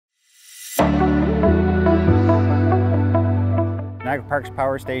Niagara Parks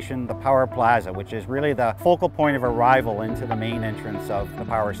Power Station, the Power Plaza, which is really the focal point of arrival into the main entrance of the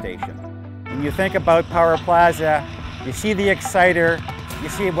power station. When you think about Power Plaza, you see the exciter, you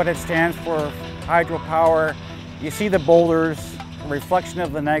see what it stands for, hydropower, you see the boulders, the reflection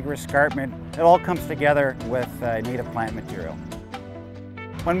of the Niagara escarpment. It all comes together with native plant material.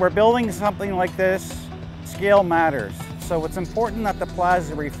 When we're building something like this, scale matters. So it's important that the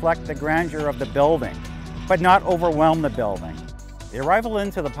plaza reflect the grandeur of the building, but not overwhelm the building. The arrival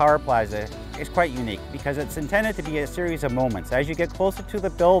into the Power Plaza is quite unique because it's intended to be a series of moments. As you get closer to the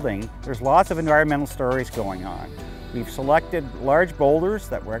building, there's lots of environmental stories going on. We've selected large boulders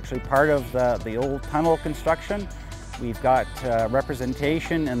that were actually part of the old tunnel construction. We've got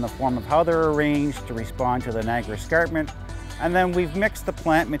representation in the form of how they're arranged to respond to the Niagara escarpment. And then we've mixed the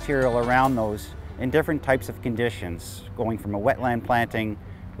plant material around those in different types of conditions, going from a wetland planting,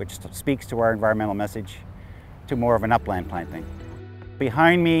 which speaks to our environmental message, to more of an upland planting.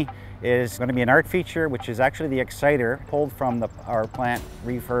 Behind me is going to be an art feature, which is actually the exciter pulled from our plant,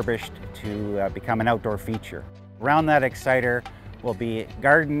 refurbished to become an outdoor feature. Around that exciter will be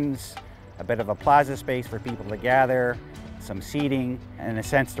gardens, a bit of a plaza space for people to gather, some seating, and in a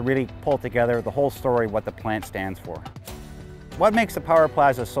sense to really pull together the whole story, what the plant stands for. What makes the Power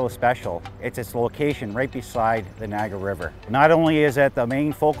Plaza so special? It's its location right beside the Niagara River. Not only is it the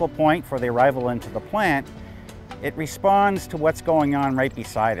main focal point for the arrival into the plant, it responds to what's going on right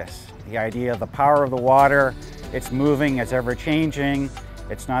beside us. The idea of the power of the water, it's moving, it's ever-changing,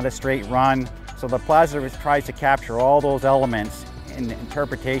 it's not a straight run. So the plaza tries to capture all those elements in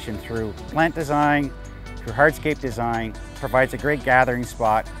interpretation through plant design, through hardscape design, provides a great gathering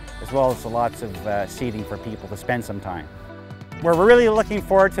spot, as well as lots of seating for people to spend some time. We're really looking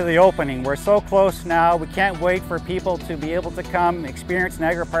forward to the opening. We're so close now, we can't wait for people to be able to come, experience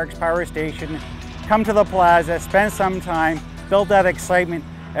Niagara Parks Power Station, come to the plaza, spend some time, build that excitement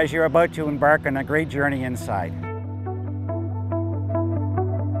as you're about to embark on a great journey inside.